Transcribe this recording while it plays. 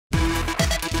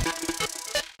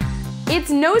It's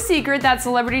no secret that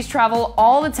celebrities travel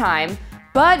all the time,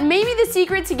 but maybe the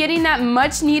secret to getting that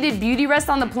much needed beauty rest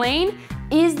on the plane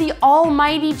is the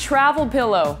almighty travel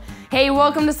pillow. Hey,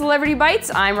 welcome to Celebrity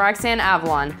Bites. I'm Roxanne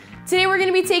Avalon. Today we're going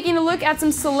to be taking a look at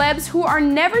some celebs who are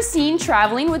never seen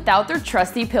traveling without their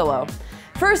trusty pillow.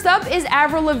 First up is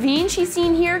Avril Lavigne. She's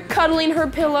seen here cuddling her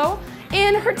pillow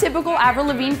in her typical Avril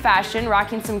Lavigne fashion,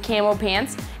 rocking some camo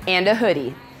pants and a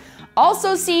hoodie.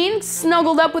 Also seen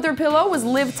snuggled up with her pillow was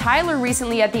Liv Tyler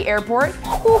recently at the airport,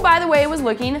 who by the way was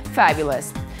looking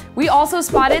fabulous. We also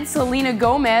spotted Selena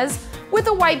Gomez with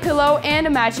a white pillow and a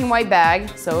matching white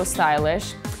bag, so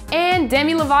stylish. And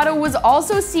Demi Lovato was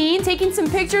also seen taking some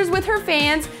pictures with her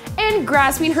fans and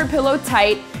grasping her pillow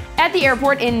tight at the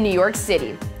airport in New York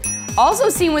City. Also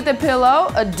seen with a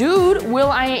pillow, a dude,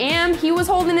 Will.I.Am. He was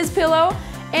holding his pillow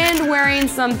and wearing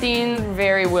something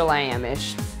very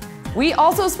Will.I.Am-ish. We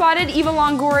also spotted Eva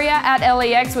Longoria at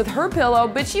LAX with her pillow,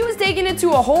 but she was taking it to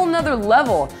a whole nother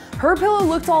level. Her pillow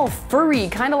looked all furry,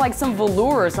 kind of like some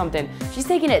velour or something. She's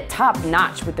taking it top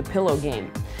notch with the pillow game.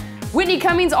 Whitney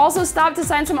Cummings also stopped to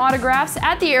sign some autographs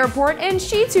at the airport, and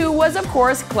she too was of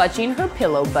course clutching her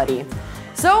pillow buddy.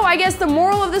 So I guess the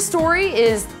moral of the story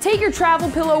is take your travel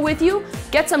pillow with you,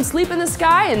 get some sleep in the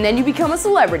sky, and then you become a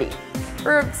celebrity.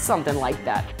 Or something like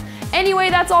that. Anyway,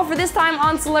 that's all for this time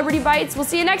on Celebrity Bites. We'll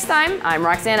see you next time. I'm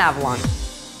Roxanne Avalon.